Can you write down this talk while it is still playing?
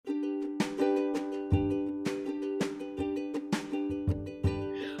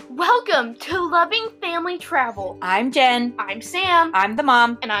Welcome to Loving Family Travel. I'm Jen. I'm Sam. I'm the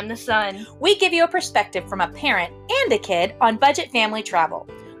mom. And I'm the son. We give you a perspective from a parent and a kid on budget family travel.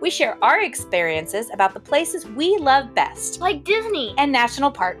 We share our experiences about the places we love best, Like Disney and national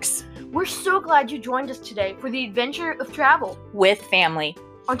parks We're so glad you joined us today for the adventure of travel. with family,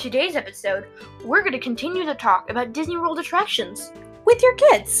 On today's episode, we're going to continue to talk about Disney World attractions. with your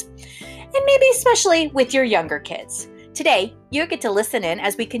kids, and maybe especially with your younger kids. Today, you get to listen in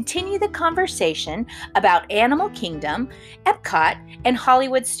as we continue the conversation about Animal Kingdom, Epcot, and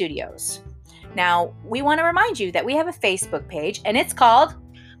Hollywood Studios. Now, we want to remind you that we have a Facebook page, and it's called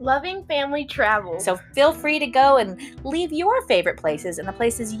Loving Family Travel. So feel free to go and leave your favorite places and the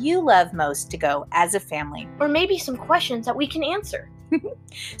places you love most to go as a family. Or maybe some questions that we can answer.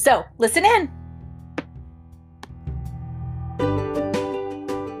 So listen in.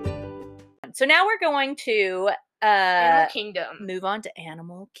 So now we're going to Animal Kingdom. move on to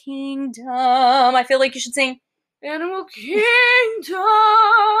Animal Kingdom. I feel like you should sing. Animal Kingdom.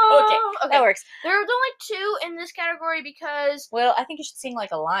 Okay, that works. There was only two in this category because Well, I think you should sing like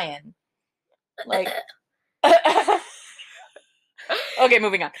a lion. Like. Okay,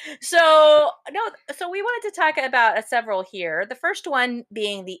 moving on. So we wanted to talk about several here. The first one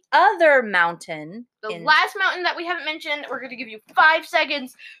being the other mountain. the last mountain that we haven't mentioned. We're going to give you 5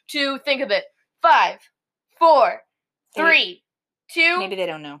 seconds to think of it. 5, 4, 3, 2, Maybe they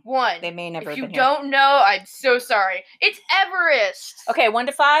don't know. 1. They may never If have you been here. don't know, I'm so sorry. It's Everest. Okay, 1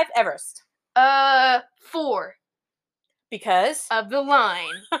 to 5, Everest. 4 Because? of the line.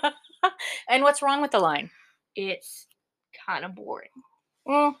 And what's wrong with the line? It's kind of boring.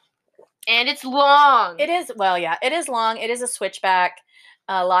 Well, And it's long. it is, it is long. It is a switchback.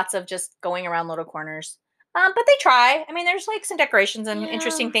 Lots of just going around little corners. But they try. I mean, there's like some decorations and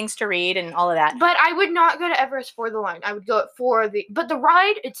interesting Yeah. things to read and all of that. But I would not go to Everest for the line. I would go for but the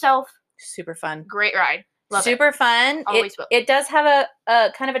ride itself, Super fun. great ride. Love it. Super fun. Always will. It does have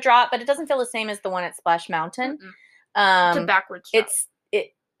a kind of a drop, but it doesn't feel the same as the one at Splash Mountain. It's a backwards drop.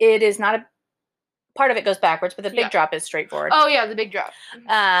 It is not a part of it goes backwards, but the big Yeah. drop is straightforward. Oh yeah, the big drop.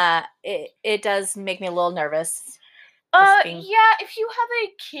 It does make me a little nervous. Yeah, if you have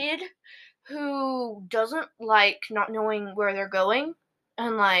a kid who doesn't like not knowing where they're going,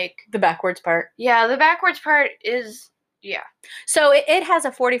 and like, The backwards part. yeah, the backwards part is, yeah. So it has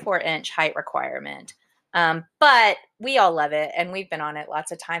a 44-inch height requirement. But we all love it, and we've been on it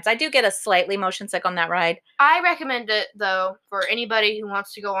lots of times. I do get a slightly motion sick on that ride. I recommend it, though, for anybody who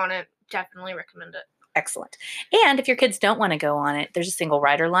wants to go on it. Definitely recommend it. Excellent. And if your kids don't want to go on it, there's a single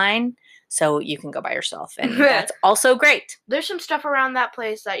rider line, so you can go by yourself, and that's also great. There's some stuff around that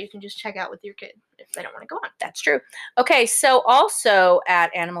place that you can just check out with your kid if they don't want to go on. That's true. Okay, so also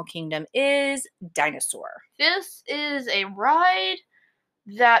at Animal Kingdom is Dinosaur. This is a ride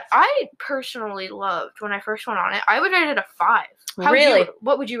that I personally loved when I first went on it. I would rate it a 5. Really?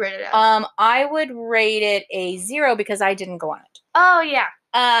 What would you rate it as? I would rate it a 0 because I didn't go on it. Oh, yeah.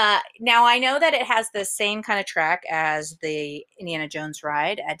 Now I know that it has the same kind of track as the Indiana Jones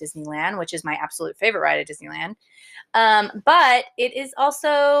ride at Disneyland, which is my absolute favorite ride at Disneyland. But it is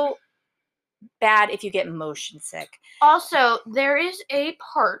also bad if you get motion sick. Also, there is a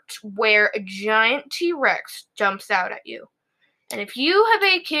part where a giant T-Rex jumps out at you. And if you have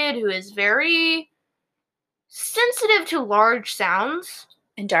a kid who is very sensitive to large sounds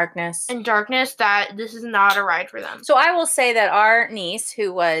In darkness. and darkness, that this is not a ride for them. So I will say that our niece,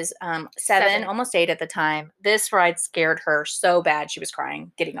 who was 7, 7. almost 8 at the time, this ride scared her so bad she was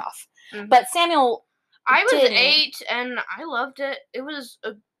crying getting off. Mhm. But Samuel, I was didn't. 8 and I loved it. It was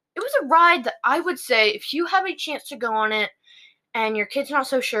a ride that I would say if you have a chance to go on it and your kid's not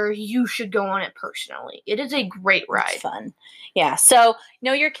so sure, you should go on it personally. It is a great it's ride. fun. Yeah, so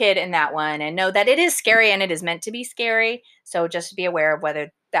know your kid in that one and know that it is scary and it is meant to be scary. So just be aware of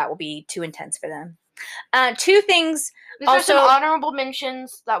whether that will be too intense for them. 2 things. These are some Also- honorable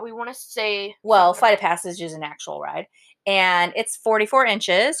mentions that we want to say. Well, Flight of Passage is an actual ride, and it's 44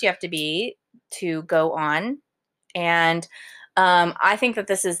 inches you have to be to go on. And I think that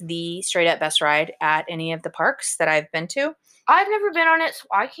this is the straight up best ride at any of the parks that I've been to. I've never been on it, so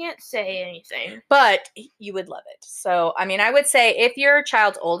I can't say anything. But you would love it. So, I mean, I would say if your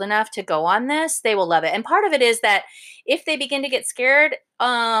child's old enough to go on this, they will love it. And part of it is that if they begin to get scared,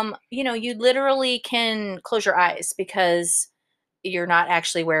 you literally can close your eyes because you're not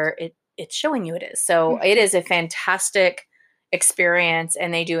actually where it's showing you it is. So it is a fantastic experience,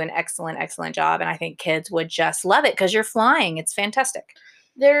 and they do an excellent, excellent job. And I think kids would just love it because you're flying. It's fantastic.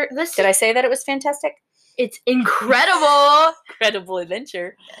 Did I say that it was fantastic? It's incredible. Incredible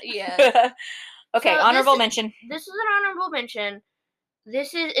adventure. Yeah. Okay, So honorable mention. This is an honorable mention.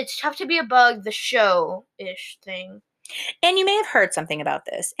 it's tough to be a bug, the show-ish thing. And you may have heard something about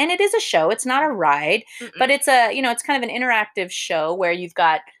this. And it is a show. It's not a ride, Mm-mm. but it's it's kind of an interactive show where you've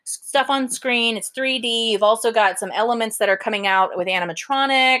got stuff on screen. It's 3D. You've also got some elements that are coming out with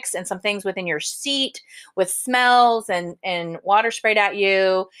animatronics and some things within your seat with smells and water sprayed at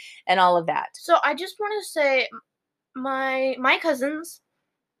you and all of that. So I just want to say, my cousins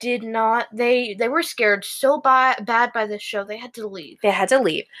did not. They were scared so bad by this show they had to leave. They had to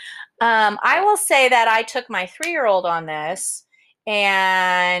leave. I will say that I took my 3-year-old on this,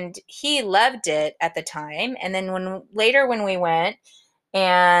 and he loved it at the time. And then when we went,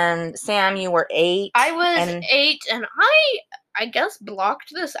 and Sam, you were 8. I was 8, and I guess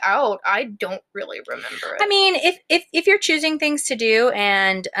blocked this out. I don't really remember it. I mean, if you're choosing things to do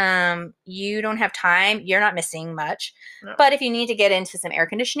and you don't have time, you're not missing much. No. But if you need to get into some air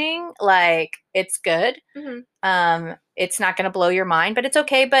conditioning, like, it's good. Mm-hmm. It's not going to blow your mind, but it's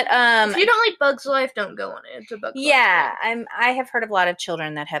okay. But if you don't like Bugs Life, don't go on it. It's a Bugs Life yeah, I have heard of a lot of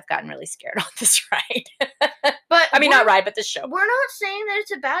children that have gotten really scared on this ride. But I mean, not ride, but this show. We're not saying that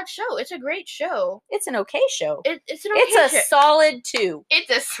it's a bad show. It's a great show. It's an okay show. It's an okay It's a show. solid 2. It's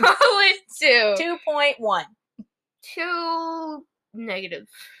a solid 2. 2.1. 2 negative.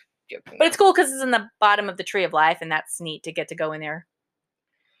 But it's cool because it's in the bottom of the Tree of Life, and that's neat to get to go in there.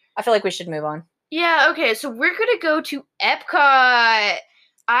 I feel like we should move on. Yeah, okay, so we're gonna go to Epcot.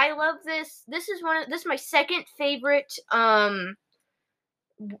 I love this. This is my second favorite land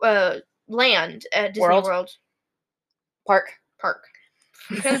at Disney World. Park.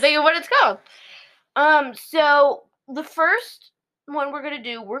 Couldn't think of what it's called. So the first one we're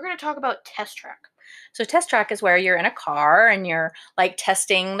gonna talk about Test Track. So Test Track is where you're in a car and you're like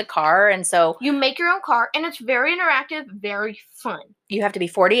testing the car, and so you make your own car, and it's very interactive, very fun. You have to be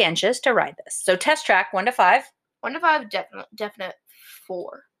 40 inches to ride this. So Test Track, 1 to 5. 1 to 5, definite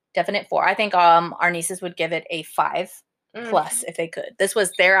 4. Definite 4. I think our nieces would give it a 5 plus if they could. This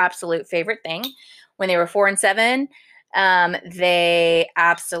was their absolute favorite thing when they were 4 and 7. They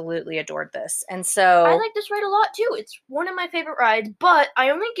absolutely adored this. And so I like this ride a lot too. It's one of my favorite rides, but I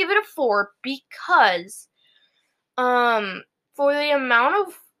only give it a 4 because for the amount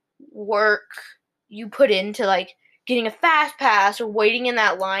of work you put into like getting a fast pass or waiting in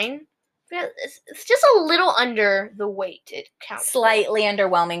that line, it's just a little under the weight it counts. Slightly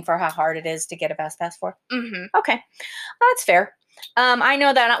underwhelming for how hard it is to get a fast pass for. Mm-hmm. Okay. That's fair. I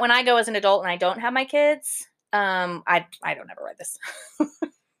know that when I go as an adult and I don't have my kids, I don't ever ride this.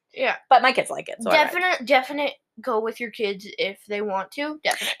 Yeah. But my kids like it. So definite go with your kids if they want to.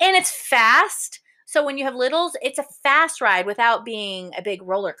 Definitely. And it's fast. So when you have littles, it's a fast ride without being a big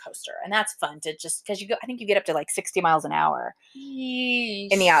roller coaster. And that's fun to just, because I think you get up to like 60 miles an hour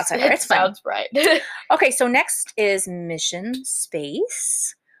in the outside. It sounds right. Okay, so next is Mission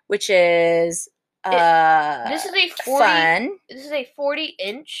Space, which is this is a 40, fun. This is a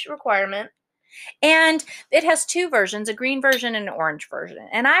 40-inch requirement. And it has 2 versions, a green version and an orange version.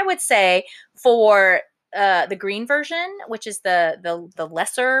 And I would say for the green version, which is the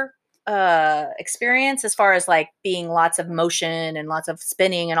lesser experience as far as like being lots of motion and lots of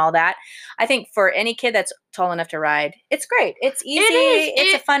spinning and all that, I think for any kid that's tall enough to ride, it's great. It's easy.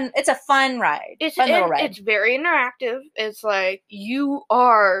 It's a fun ride. It's fun little ride. It's very interactive. It's like you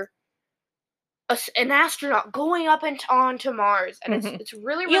are an astronaut going up onto Mars, and it's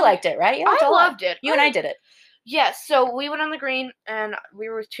really, really. You liked it, right? I loved it. You and I did it. Yes. So we went on the green, and we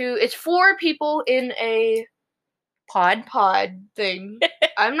were 2. It's 4 people in a pod thing.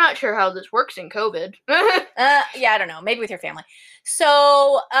 I'm not sure how this works in COVID. Yeah, I don't know. Maybe with your family.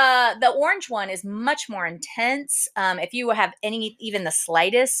 So the orange one is much more intense. If you have even the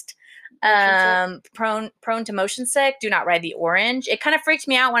slightest prone to motion sick, do not ride the orange. It kind of freaked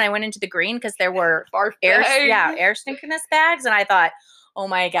me out when I went into the green because there were air synchronous bags, and I thought, oh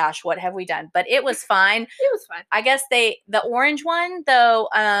my gosh, what have we done? But it was fine. It was fine. I guess the orange one though,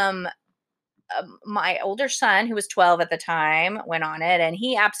 my older son, who was 12 at the time, went on it, and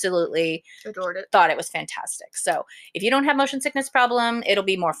he absolutely adored it. Thought it was fantastic. So if you don't have motion sickness problem, it'll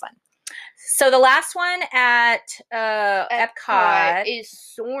be more fun. So the last one at Epcot is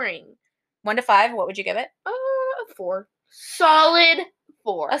Soaring. 1 to 5. What would you give it? A 4. Solid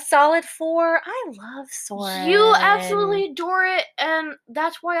 4. A solid 4. I love Soaring. You absolutely adore it, and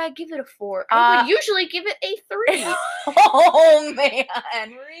that's why I give it a 4. I would usually give it a 3. Oh man,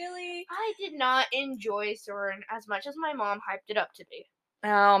 really? I did not enjoy Soaring as much as my mom hyped it up to be.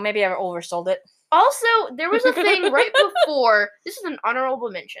 Oh, maybe I oversold it. Also, there was a thing right before. This is an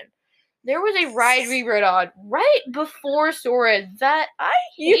honorable mention. There was a ride we rode on right before Soaring that I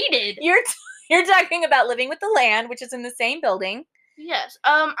hated. You're talking about Living with the Land, which is in the same building. Yes.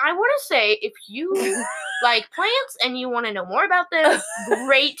 I want to say if you like plants and you want to know more about this,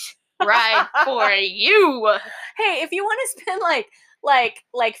 great ride for you. Hey, if you want to spend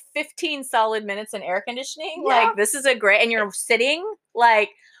like 15 solid minutes in air conditioning, Yeah. like this is a great, and you're sitting, like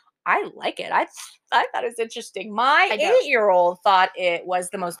I like it. I thought it was interesting. My I know. 8-year-old thought it was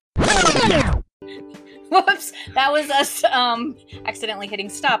the most. Whoops, that was us accidentally hitting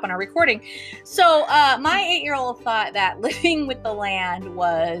stop on our recording. So my 8-year-old thought that Living with the Land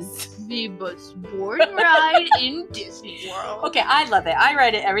was The most boring ride in Disney World. okay. I love it. I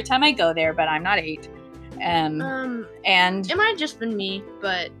ride it every time I go there, but I'm not 8. And It might have just been me,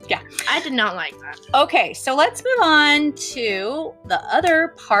 but yeah, I did not like that. okay, so let's move on to the other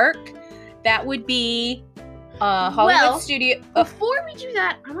park. That would be Hollywood Well, Studio. Before we do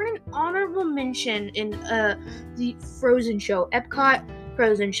that, I want an honorable mention in the Frozen show, Epcot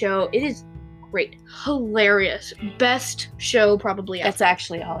Frozen show. It is great, hilarious, best show probably ever. It's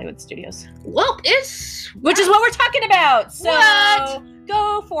actually Hollywood Studios, Well, it's which is what we're talking about. So What?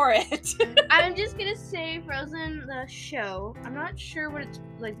 go for it. I'm just gonna say Frozen the show. I'm not sure what it's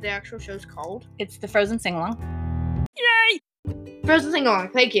like. The actual show's called. It's the Frozen sing-along. Frozen Sing Along,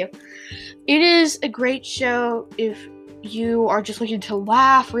 thank you. It is a great show if you are just looking to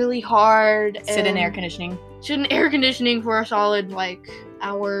laugh really hard. Sit in and air conditioning. Sit in air conditioning for a solid,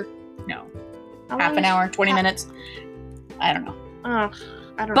 hour. No, How half long an is- hour, 20 half- minutes. I don't know. I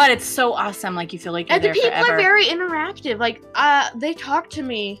don't know. But it's so awesome. Like you feel like you're And the there people forever. are very interactive. They talk to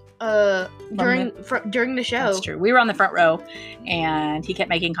me during the show. That's true. We were on the front row, and he kept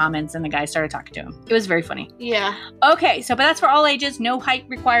making comments, and the guy started talking to him. It was very funny. Yeah. Okay, so but that's for all ages, no height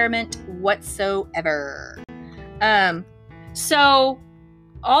requirement whatsoever. So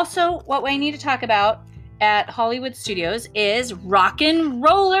also what we need to talk about at Hollywood Studios is Rock and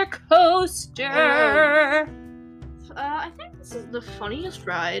Roller Coaster. I think this is the funniest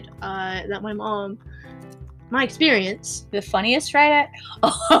ride that my experience. The funniest ride at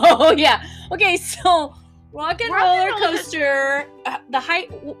oh yeah. Okay, so Rock and Roller Coaster, the height.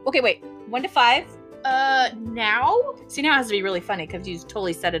 Okay, wait, 1 to 5. Now? See, now it has to be really funny because you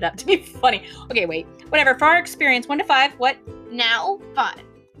totally set it up to be funny. Okay, wait. Whatever. For our experience, 1 to 5, what? Now 5.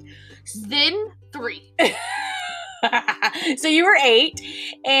 Then 3. So you were 8,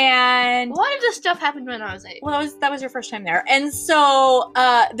 and A lot of this stuff happened when I was 8. well, that was your first time there, and so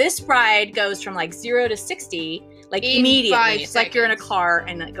this ride goes from like 0 to 60 like In immediately. 5 It's like you're in a seconds. car,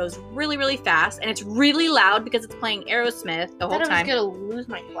 and it goes really, really fast, and it's really loud because it's playing Aerosmith the I whole thought I was time. gonna lose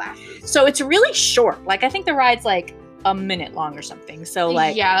my glasses. So it's really short. Like I think the ride's like a minute long or something. So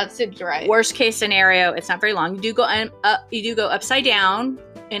like yeah, that's it, right. worst case scenario, it's not very long. You do go upside down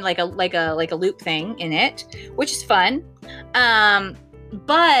in like a loop thing in it, which is fun.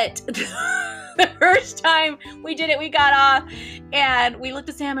 But the first time we did it, we got off and we looked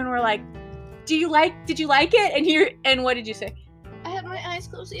at Sam and we're like, did you like it? And what did you say? I had my eyes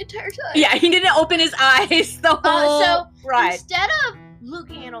closed the entire time. Yeah, he didn't open his eyes the whole So ride. instead of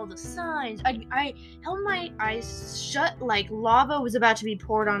looking at all the signs, I held my eyes shut like lava was about to be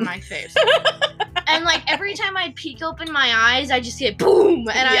poured on my face. And like every time I'd peek open my eyes, I'd just get boom,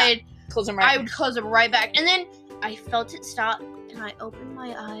 and Yeah. Close them I right. would close them right back. And then I felt it stop, and I opened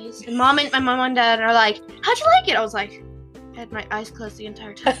my eyes. And my mom and dad are like, "How'd you like it?" I was like, I had my eyes closed the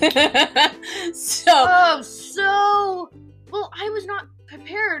entire time. So Well, I was not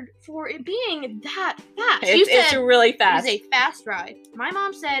prepared for it being that fast. it's really fast. It is a fast ride. My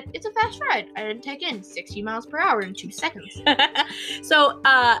mom said it's a fast ride. I didn't take in 60 miles per hour in 2 seconds. So,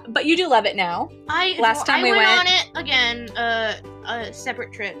 but you do love it now. Last time we went went- on it again, a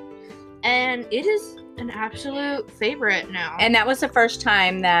separate trip, and it is an absolute favorite now. And that was the first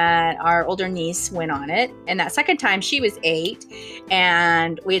time that our older niece went on it. And that second time she was 8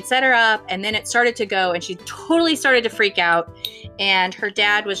 and we had set her up and then it started to go and she totally started to freak out. And her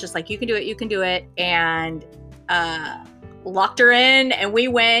dad was just like, you can do it. And locked her in and we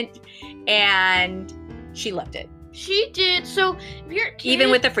went and she loved it. She did. So if your kid, Even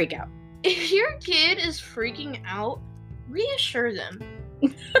with the freak out. if your kid is freaking out, reassure them.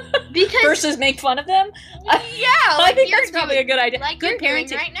 Because Versus make fun of them. yeah, I like think you're that's probably a doing, good idea. like Good you're doing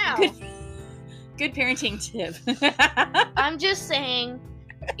parenting. right now. Good parenting tip. I'm just saying,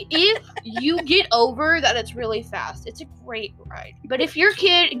 if you get over that it's really fast, it's a great ride. But if your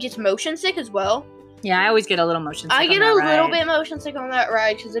kid gets motion sick as well, Yeah, I always get a little motion sick I on get that a little ride. bit motion sick on that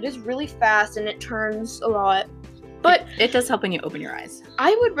ride because it is really fast and it turns a lot. But It does help when you open your eyes.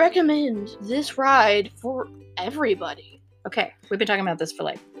 I would recommend this ride for everybody. Okay, we've been talking about this for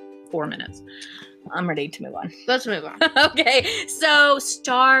like 4 minutes. I'm ready to move on. Let's move on. Okay, so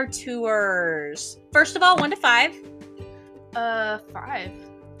Star Tours. First of all, 1 to 5. 5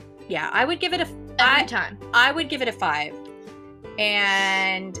 Yeah, I would give it every time. I would give it a 5.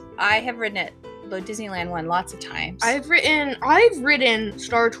 And I have ridden it, the Disneyland one, lots of times. I've ridden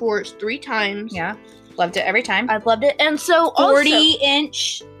Star Tours 3 times. Yeah, loved it every time. I've loved it, and so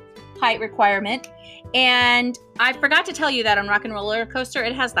 40-inch height requirement. And I forgot to tell you that on Rock and Roller Coaster,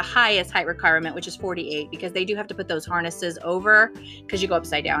 it has the highest height requirement, which is 48, because they do have to put those harnesses over because you go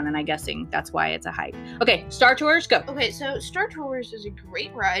upside down, and I'm guessing that's why it's a height. Okay, Star Tours, go. Okay, so Star Tours is a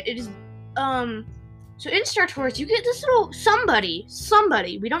great ride. It is, so in Star Tours, you get this little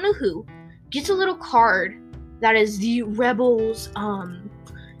somebody, we don't know who, gets a little card that is the Rebels,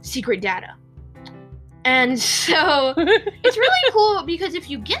 secret data. And so it's really cool because if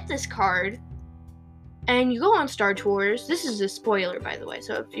you get this card and you go on Star Tours, this is a spoiler, by the way,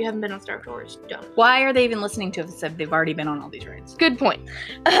 so if you haven't been on Star Tours, don't. Why are they even listening to us if they've already been on all these rides? Good point.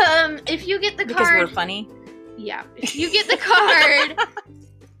 If you get the Because card, we're funny? Yeah, if you get the card,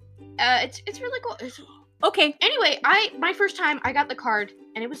 it's really cool. Okay. Anyway, my first time I got the card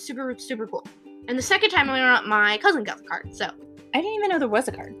and it was super, super cool. And the second time my cousin got the card, so. I didn't even know there was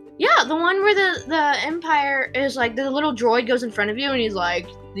a card. Yeah, the one where the Empire is like, the little droid goes in front of you and he's like,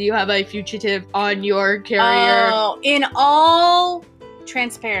 do you have a fugitive on your carrier? Oh, in all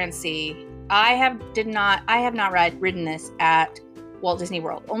transparency, I have not ridden this at Walt Disney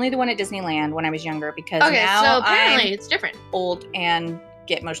World. Only the one at Disneyland when I was younger, because now so apparently I'm it's different. old and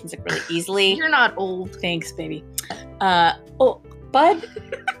get motion sick really easily. You're not old. Thanks, baby. Bud,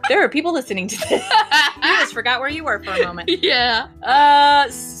 there are people listening to this. You just forgot where you were for a moment. Yeah.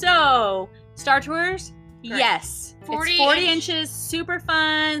 So Star Tours, Correct. Yes. 40 it's 40 inches, super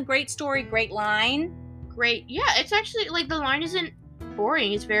fun, great story, great line. Great. Yeah, it's actually, like, the line isn't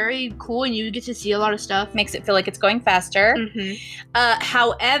boring. It's very cool and you get to see a lot of stuff. Makes it feel like it's going faster. Mm-hmm.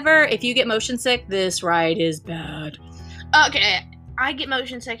 However, if you get motion sick, this ride is bad. Okay. I get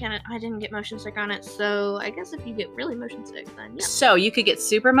motion sick on it. I didn't get motion sick on it, so I guess if you get really motion sick, then yeah. So you could get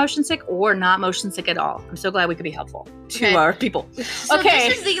super motion sick or not motion sick at all. I'm so glad we could be helpful to Okay. our people. So Okay.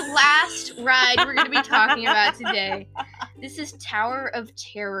 This is the last ride we're going to be talking about today. This is Tower of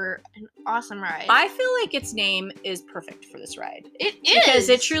Terror, an awesome ride. I feel like its name is perfect for this ride. It is. Because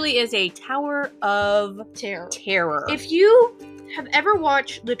it truly is a Tower of Terror. If you have ever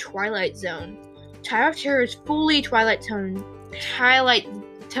watched The Twilight Zone, Tower of Terror is fully Twilight Zone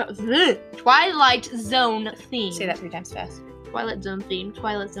theme. Say that 3 times fast. Twilight Zone theme. I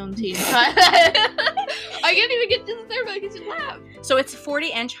can't even get this there, but I can just laugh. So it's a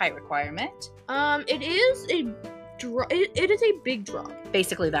 40-inch height requirement. It is it is a big drop.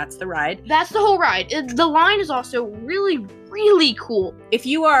 Basically, that's the ride. That's the whole ride. The line is also really, really cool. If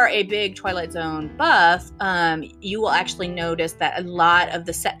you are a big Twilight Zone buff, you will actually notice that a lot of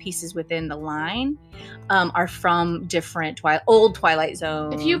the set pieces within the line are from different old Twilight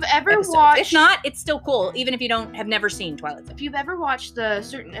Zone. If you've ever episodes. watched, if not, it's still cool, even if you have never seen Twilight Zone. if you've ever watched the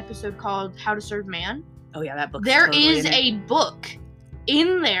certain episode called How to Serve Man, Oh yeah, that book. there is a book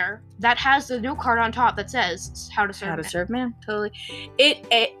in there that has the note card on top that says How to Serve How Man. to Serve Man. Totally.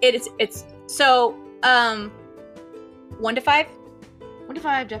 It's so 1 to 5. 1 to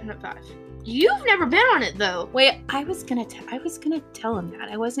 5, definite 5. You've never been on it though. Wait, I was gonna tell them that.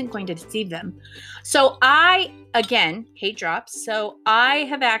 I wasn't going to deceive them. So I, again, hate drops. So I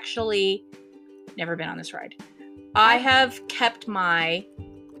have actually never been on this ride. I have kept my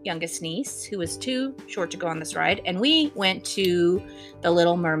youngest niece, who was too short to go on this ride, and we went to The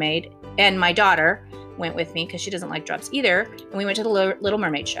Little Mermaid, and my daughter went with me because she doesn't like drops either, and we went to the Little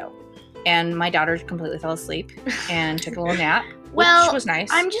Mermaid show. And my daughter completely fell asleep and took a little nap, which was nice.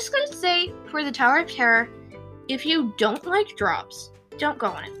 I'm just going to say, for the Tower of Terror, if you don't like drops, don't go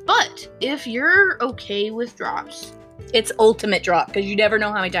on it. But if you're okay with drops... It's ultimate drop, because you never know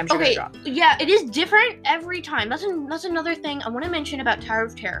how many times you're Okay, going to drop. yeah, it is different every time. That's another thing I want to mention about Tower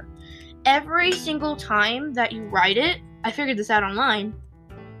of Terror. Every single time that you ride it, I figured this out online,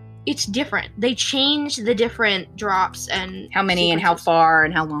 it's different. They change the different drops and How many and how sequences. far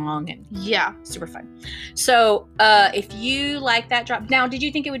and how long, and Yeah. super fun. So if you like that drop, now did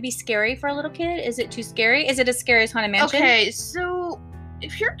you think it would be scary for a little kid? Is it too scary? Is it as scary as Haunted Mansion? Okay, so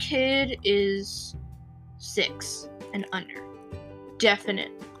if your kid is 6 and under,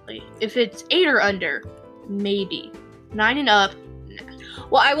 definitely. If it's 8 or under, maybe. 9 and up,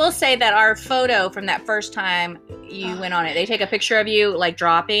 Well, I will say that our photo from that first time you went on it, they take a picture of you like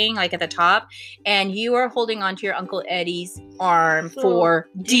dropping, like at the top, and you are holding onto your Uncle Eddie's arm for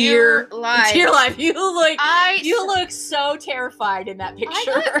dear life. You look so terrified in that picture. I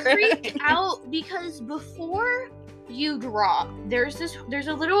got freaked out because before you drop, there's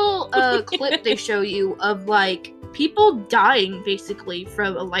a little clip they show you of like people dying basically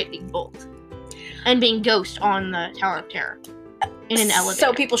from a lightning bolt and being ghost on the Tower of Terror in an elevator.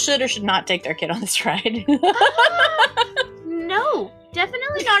 So people should or should not take their kid on this ride. No,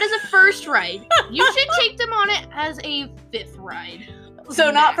 definitely not as a first ride. You should take them on it as a 5th ride. So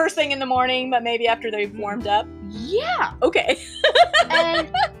not first thing in the morning, but maybe after they've warmed up? Yeah. Okay.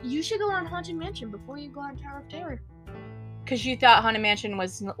 And you should go on Haunted Mansion before you go on Tower of Terror. Because you thought Haunted Mansion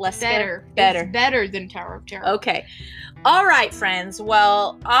was less Better. Better. It's better than Tower of Terror. Okay. All right, friends.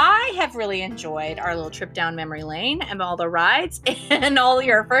 Well, I have really enjoyed our little trip down memory lane and all the rides and all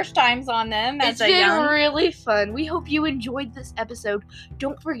your first times on them It's been really fun. We hope you enjoyed this episode.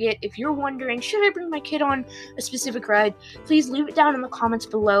 Don't forget, if you're wondering, should I bring my kid on a specific ride, please leave it down in the comments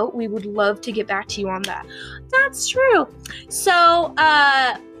below. We would love to get back to you on that. That's true. So,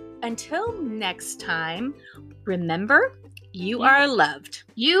 until next time, remember, you are loved.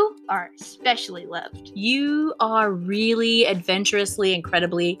 You are especially loved. You are really adventurously,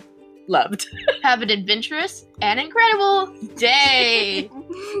 incredibly loved. Have an adventurous and incredible day.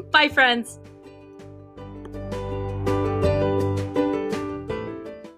 Bye, friends.